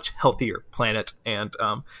a much healthier planet, and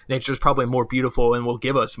nature is probably more beautiful and will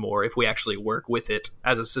give us more if we actually work with it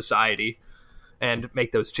as a society and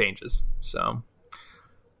make those changes. So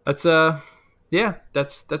that's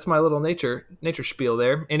that's my little nature spiel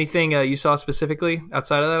there. Anything you saw specifically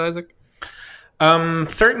outside of that, Isaac?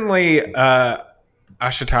 Certainly,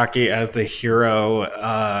 Ashitaki as the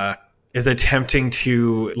hero is attempting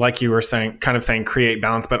to, like you were saying, create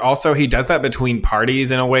balance, but also he does that between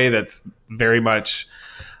parties in a way that's very much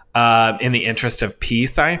in the interest of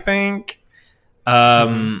peace, I think,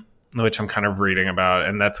 which I'm kind of reading about.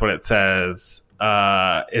 And that's what it says,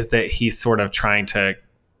 is that he's sort of trying to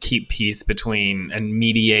keep peace between and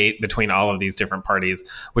mediate between all of these different parties,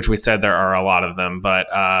 which we said there are a lot of them. But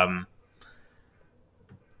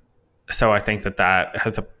so I think that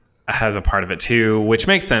has a part of it too, which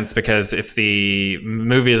makes sense, because if the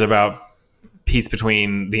movie is about peace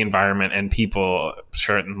between the environment and people,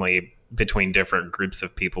 certainly between different groups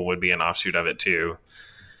of people would be an offshoot of it too.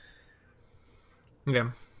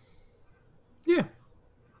 Yeah.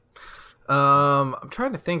 I'm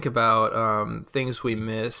trying to think about things we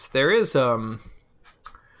missed. There is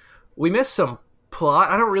we missed some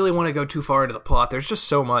plot. I don't really want to go too far into the plot. There's just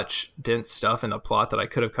so much dense stuff in the plot that I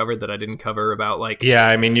could have covered that I didn't cover about, like, yeah,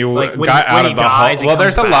 I mean, you like got out of the whole. Well,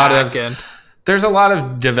 there's a lot of and there's a lot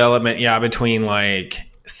of development, between like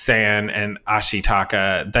San and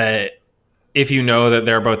Ashitaka, that if you know that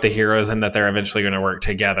they're both the heroes and that they're eventually going to work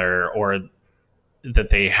together, or that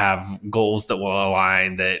they have goals that will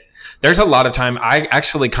align, that there's a lot of time. I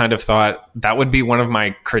actually kind of thought that would be one of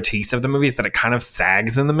my critiques of the movies, that it kind of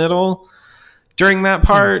sags in the middle during that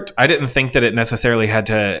part. I didn't think that it necessarily had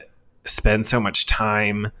to spend so much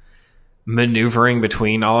time maneuvering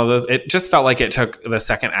between all of those. It just felt like the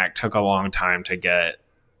second act took a long time to get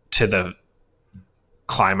to the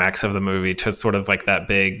climax of the movie, to sort of like that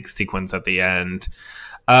big sequence at the end.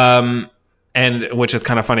 And which is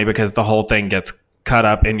kind of funny because the whole thing gets cut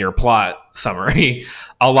up in your plot summary.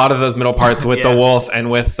 A lot of those middle parts with the wolf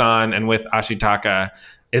and with San and with Ashitaka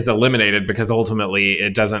is eliminated because ultimately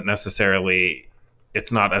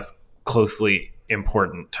it's not as closely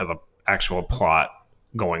important to the actual plot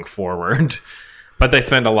going forward. But they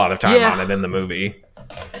spend a lot of time on it in the movie.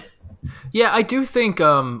 Yeah, I do think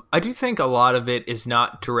a lot of it is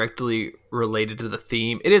not directly related to the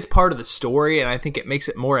theme. It is part of the story, and I think it makes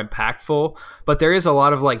it more impactful. But there is a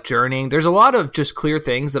lot of like journeying. There's a lot of just clear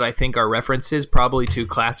things that I think are references probably to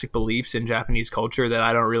classic beliefs in Japanese culture that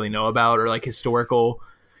I don't really know about, or like historical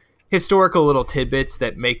little tidbits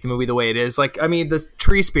that make the movie the way it is. Like, I mean, the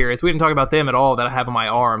tree spirits, we didn't talk about them at all, that I have on my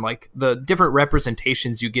arm. Like the different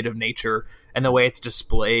representations you get of nature and the way it's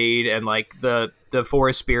displayed, and like the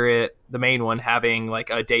forest spirit, the main one, having like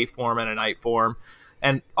a day form and a night form,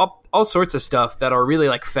 and all sorts of stuff that are really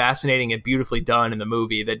like fascinating and beautifully done in the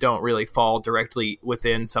movie that don't really fall directly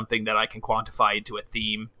within something that I can quantify into a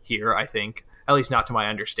theme here, I think. At least not to my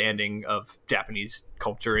understanding of Japanese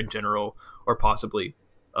culture in general, or possibly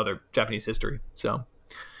other Japanese history. So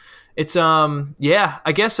it's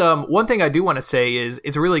I guess one thing I do want to say is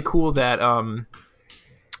it's really cool that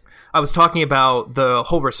I was talking about the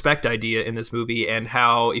whole respect idea in this movie, and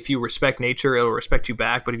how if you respect nature, it'll respect you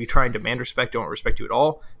back, but if you try and demand respect, it won't respect you at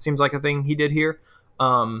all. Seems like a thing he did here.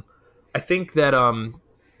 I think that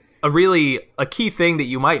a key thing that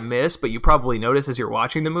you might miss, but you probably notice as you're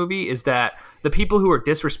watching the movie, is that the people who are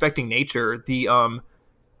disrespecting nature,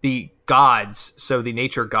 the gods, so the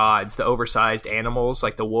nature gods, the oversized animals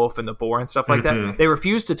like the wolf and the boar and stuff like that, they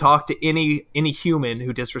refuse to talk to any human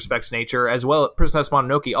who disrespects nature. As well, Princess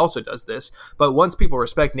Mononoke also does this. But once people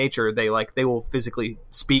respect nature, they will physically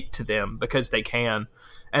speak to them because they can.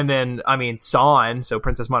 And then, I mean, San, so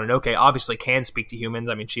Princess Mononoke, obviously can speak to humans.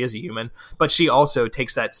 I mean, she is a human, but she also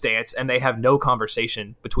takes that stance, and they have no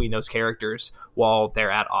conversation between those characters while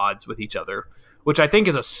they're at odds with each other, which I think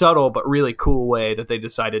is a subtle but really cool way that they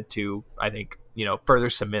decided to, I think, further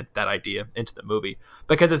cement that idea into the movie,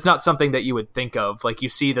 because it's not something that you would think of. Like, you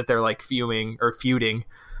see that they're like fuming or feuding,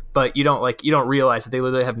 but you don't realize that they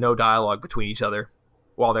literally have no dialogue between each other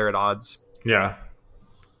while they're at odds. Yeah.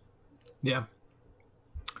 Yeah.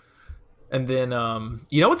 And then,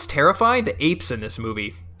 what's terrifying? The apes in this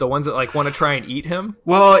movie. The ones that like want to try and eat him.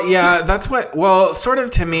 Well, yeah, sort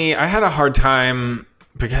of to me, I had a hard time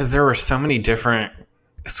because there were so many different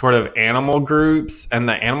sort of animal groups, and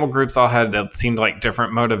the animal groups all had, it seemed like,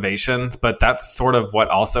 different motivations, but that's sort of what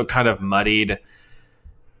also kind of muddied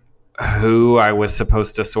who I was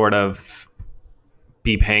supposed to sort of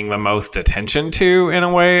be paying the most attention to, in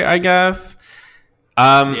a way, I guess.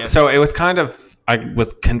 So it was kind of, I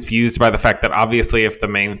was confused by the fact that obviously if the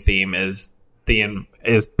main theme is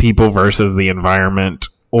people versus the environment,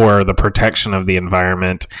 or the protection of the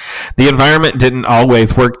environment didn't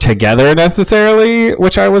always work together necessarily,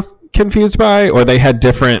 which I was confused by, or they had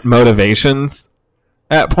different motivations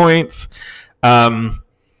at points. And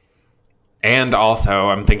also,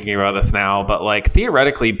 I'm thinking about this now, but like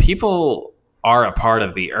theoretically, people are a part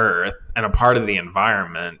of the earth and a part of the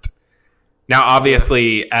environment. Now,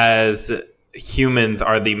 obviously, as humans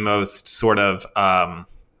are the most sort of, I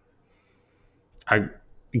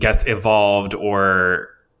guess, evolved, or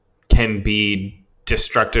can be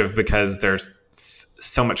destructive because there's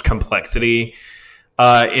so much complexity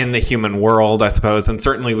in the human world, I suppose. And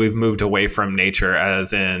certainly we've moved away from nature,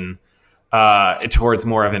 as in towards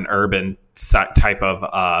more of an urban type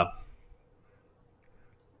of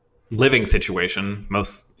living situation.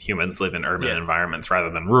 Most humans live in urban environments rather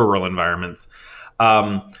than rural environments.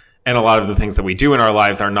 And a lot of the things that we do in our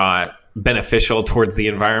lives are not beneficial towards the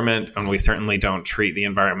environment, and we certainly don't treat the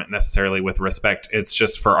environment necessarily with respect. It's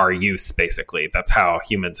just for our use, basically. That's how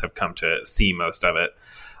humans have come to see most of it.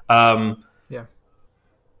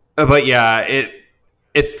 But yeah,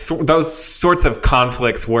 it's those sorts of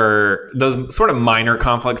conflicts were those sort of minor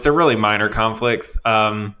conflicts. They're really minor conflicts.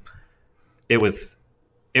 It was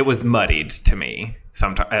muddied to me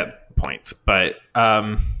sometimes at points, but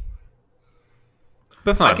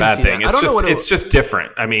that's not a bad thing. It's just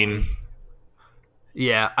different. I mean,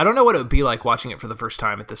 Yeah, I don't know what it would be like watching it for the first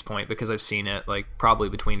time at this point because I've seen it like probably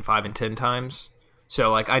between 5 and 10 times. So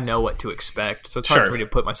like I know what to expect. So it's hard for me to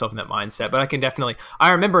put myself in that mindset, but I can definitely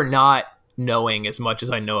I remember not knowing as much as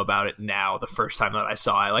I know about it now the first time that I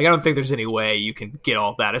saw it. Like I don't think there's any way you can get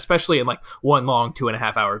all that, especially in like one long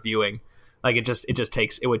 2.5 hour viewing. Like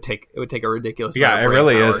it would take a ridiculous amount of it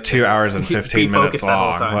really is 2 hours and 15 minutes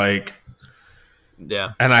long. Like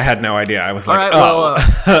yeah. And I had no idea. I was like,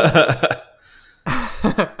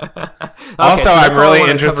 Also, so I'm really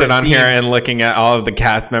interested on here in looking at all of the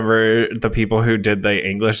cast the people who did the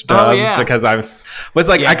English dubs, because I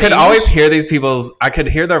could always hear I could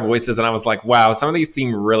hear their voices, and I was like, wow, some of these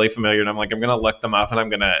seem really familiar, and I'm like, I'm going to look them up, and I'm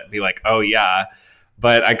going to be like, oh yeah,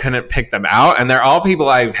 but I couldn't pick them out, and they're all people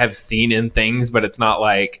I have seen in things, but it's not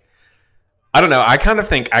like, I don't know, I kind of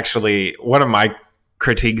think, actually, one of my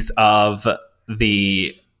critiques of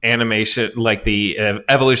the animation, like the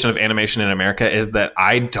evolution of animation in America, is that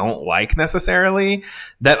I don't like necessarily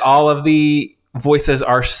that all of the voices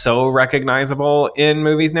are so recognizable in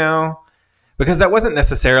movies now, because that wasn't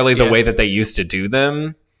necessarily the way that they used to do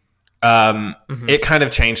them. It kind of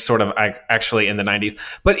changed sort of actually in the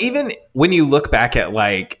 90s, but even when you look back at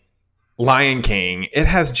like Lion King, it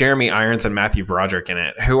has Jeremy Irons and Matthew Broderick in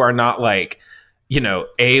it, who are not like, you know,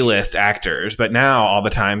 A-list actors, but now all the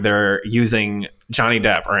time they're using Johnny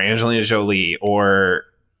Depp or Angelina Jolie or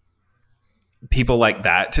people like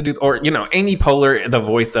that to do, or, you know, Amy Poehler, the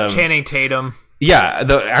voice of Channing Tatum. Yeah.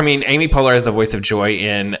 Amy Poehler is the voice of Joy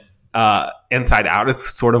in Inside Out,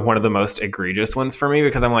 is sort of one of the most egregious ones for me,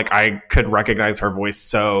 because I'm like, I could recognize her voice.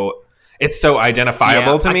 So it's so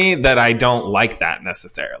identifiable to me that I don't like that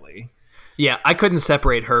necessarily. Yeah, I couldn't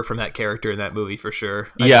separate her from that character in that movie for sure.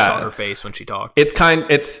 I just saw her face when she talked.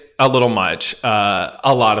 It's a little much a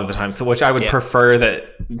lot of the time, so which I would prefer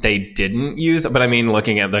that they didn't use. But I mean,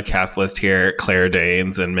 looking at the cast list here, Claire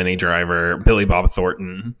Danes and Minnie Driver, Billy Bob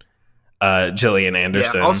Thornton, Gillian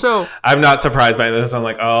Anderson. Yeah, also, I'm not surprised by this. I'm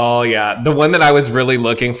like, oh yeah. The one that I was really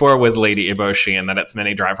looking for was Lady Eboshi, and that it's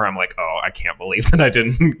Minnie Driver. I'm like, oh, I can't believe that I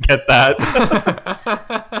didn't get that.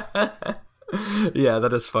 Yeah,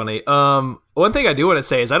 that is funny. One thing I do want to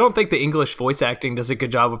say is I don't think the English voice acting does a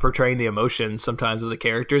good job of portraying the emotions sometimes of the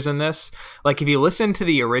characters in this. Like if you listen to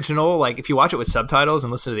the original, like if you watch it with subtitles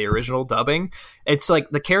and listen to the original dubbing, it's like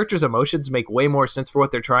the characters' emotions make way more sense for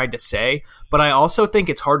what they're trying to say. But I also think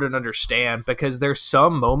it's harder to understand because there's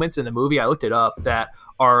some moments in the movie, I looked it up, that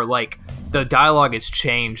are like the dialogue is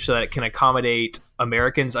changed so that it can accommodate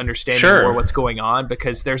Americans understanding more what's going on,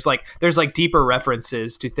 because there's deeper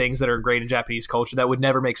references to things that are great in Japanese culture that would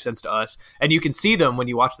never make sense to us, and you can see them when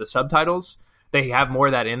you watch the subtitles. They have more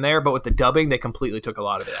of that in there, but with the dubbing, they completely took a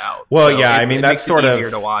lot of it out. Well, so yeah, it that's sort of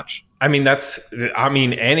easier to watch. I mean,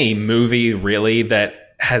 any movie really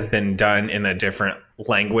that has been done in a different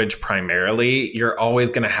language primarily, you're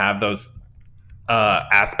always going to have those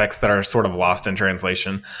aspects that are sort of lost in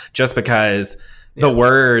translation, just because the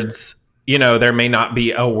words, you know, there may not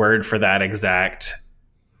be a word for that exact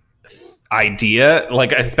idea,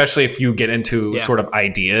 like especially if you get into sort of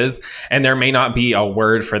ideas, and there may not be a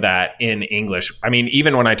word for that in English. I mean,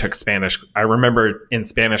 even when I took Spanish, I remember in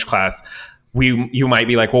Spanish class, you might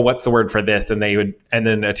be like, well, what's the word for this? And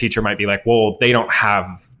then a teacher might be like, well, they don't have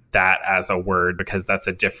that as a word because that's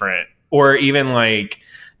a different, or even like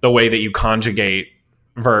the way that you conjugate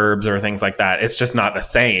verbs or things like that. It's just not the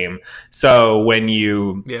same. So when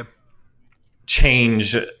you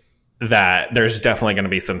change that, there's definitely going to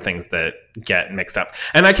be some things that get mixed up,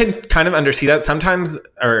 and I can kind of undersee that sometimes,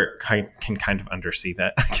 or I can kind of undersee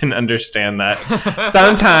that. I can understand that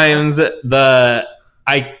sometimes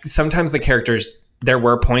sometimes the characters, there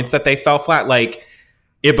were points that they fell flat. Like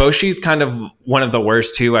Eboshi's kind of one of the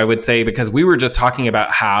worst too, I would say, because we were just talking about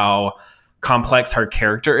how complex her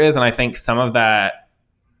character is, and I think some of that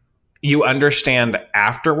you understand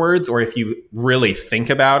afterwards, or if you really think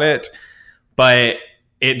about it, but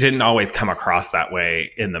it didn't always come across that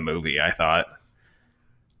way in the movie, I thought.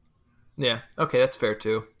 Yeah, okay, that's fair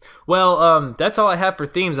too. Well, that's all I have for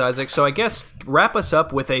themes, Isaac. So I guess wrap us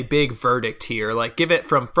up with a big verdict here. Like, give it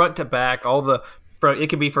from front to back, it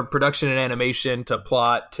could be from production and animation to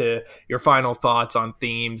plot to your final thoughts on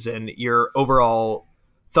themes and your overall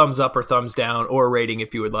thumbs up or thumbs down or rating,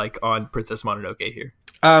 if you would like, on Princess Mononoke here.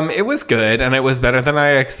 It was good, and it was better than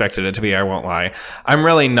I expected it to be, I won't lie. I'm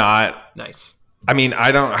really not... Nice. I mean,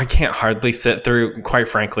 I can't hardly sit through, quite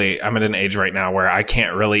frankly, I'm at an age right now where I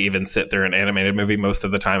can't really even sit through an animated movie most of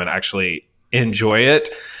the time and actually enjoy it.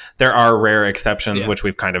 There are rare exceptions, which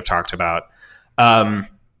we've kind of talked about.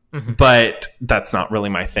 but that's not really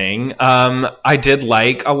my thing. I did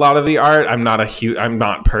like a lot of the art. I'm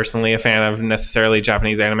not personally a fan of necessarily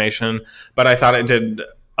Japanese animation, but I thought it did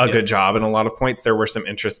a good job in a lot of points. There were some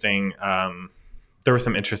interesting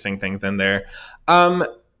things in there. And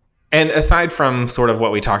aside from sort of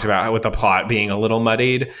what we talked about with the plot being a little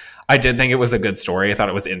muddied, I did think it was a good story. I thought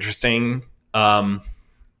it was interesting.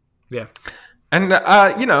 Yeah. And,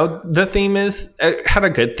 the theme it had a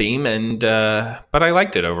good theme, but I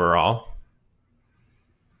liked it overall.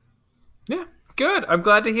 Yeah, good. I'm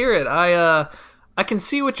glad to hear it. I can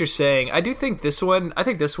see what you're saying. I think this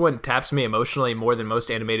one taps me emotionally more than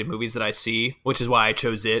most animated movies that I see, which is why I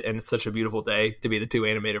chose it, and It's Such a Beautiful Day to be the two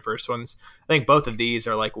animated first ones. I think both of these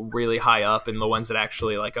are like really high up and the ones that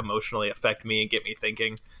actually like emotionally affect me and get me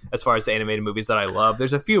thinking as far as the animated movies that I love.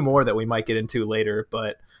 There's a few more that we might get into later,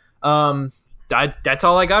 but that's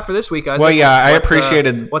all I got for this week, guys. Well, yeah, I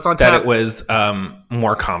appreciated what's on that top? It was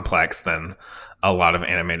more complex than a lot of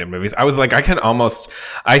animated movies. I was like, I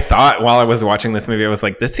thought while I was watching this movie, I was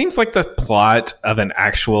like, this seems like the plot of an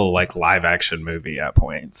actual like live action movie at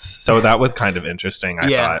points. So that was kind of interesting. I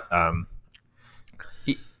thought.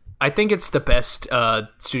 I think it's the best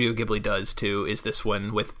Studio Ghibli does too, is this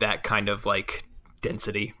one with that kind of like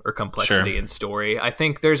density or complexity in story. I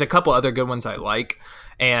think there's a couple other good ones I like,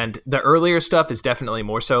 and the earlier stuff is definitely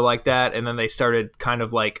more so like that, and then they started kind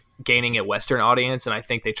of like gaining a Western audience, and I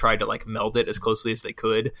think they tried to like meld it as closely as they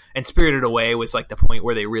could, and Spirited Away was like the point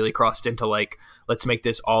where they really crossed into like, let's make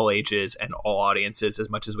this all ages and all audiences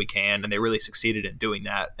as much as we can, and they really succeeded in doing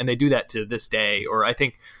that, and they do that to this day. Or I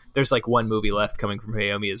think there's like one movie left coming from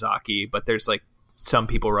Hayao Miyazaki, but there's like some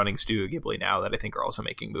people running Studio Ghibli now that I think are also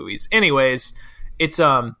making movies. Anyways, it's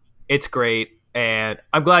great, and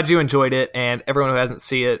I'm glad you enjoyed it, and everyone who hasn't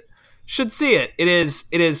seen it should see it. It is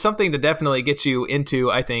something to definitely get you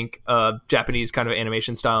into, I think, Japanese kind of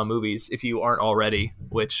animation style movies if you aren't already,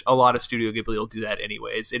 which a lot of Studio Ghibli will do that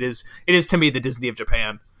anyways. It is to me the Disney of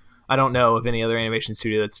Japan. I don't know of any other animation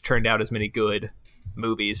studio that's turned out as many good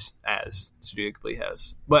movies as Studio Ghibli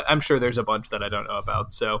has, but I'm sure there's a bunch that I don't know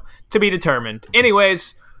about, so to be determined.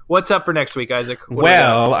 Anyways, what's up for next week, Isaac?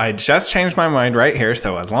 Well, I just changed my mind right here,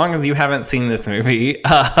 so as long as you haven't seen this movie,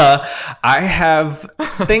 I have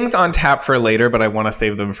things on tap for later, but I want to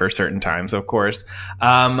save them for certain times, of course.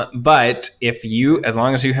 But as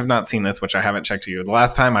long as you have not seen this, which I haven't checked you, the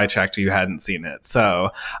last time I checked, you hadn't seen it.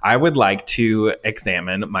 So I would like to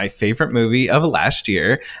examine my favorite movie of last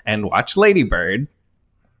year and watch Lady Bird.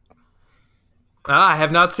 I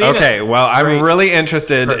have not seen it. Okay, well, I'm really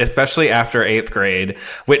interested, especially after 8th grade,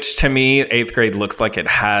 which to me, 8th grade looks like it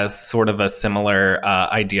has sort of a similar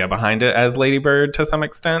idea behind it as Lady Bird to some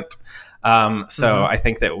extent. I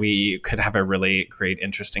think that we could have a really great,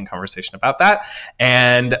 interesting conversation about that.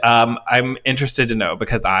 And I'm interested to know,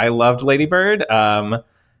 because I loved Lady Bird.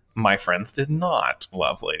 My friends did not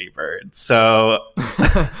love Lady Bird. So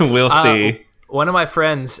we'll see. One of my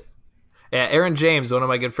friends... Yeah, Aaron James, one of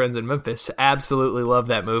my good friends in Memphis, absolutely loved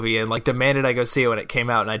that movie and like demanded I go see it when it came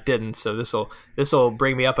out, and I didn't. So this will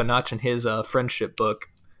bring me up a notch in his friendship book,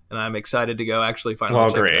 and I'm excited to go actually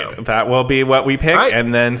finally check it out. That will be what we pick, right.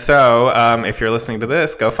 And then if you're listening to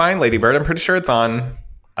this, go find Lady Bird. I'm pretty sure it's on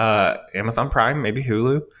Amazon Prime, maybe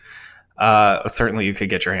Hulu. Certainly you could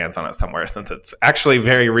get your hands on it somewhere, since it's actually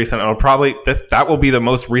very recent. That will be the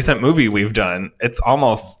most recent movie we've done. It's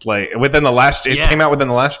almost like it came out within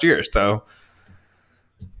the last year. So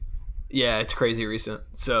yeah, it's crazy recent.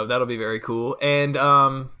 So that'll be very cool. And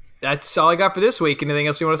that's all I got for this week. Anything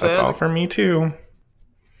else you want to say? That's all for me too.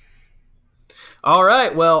 All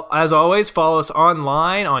right. Well, as always, follow us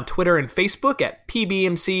online on Twitter and Facebook at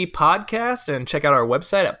PBMC Podcast, and check out our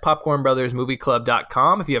website at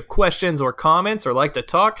popcornbrothersmovieclub.com. If you have questions or comments or like to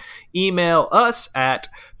talk, email us at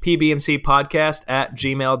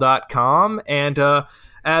pbmcpodcast@gmail.com. And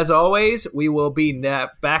as always, we will be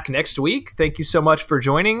back next week. Thank you so much for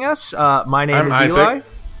joining us. My name is Eli.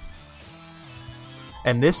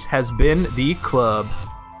 And this has been The Club.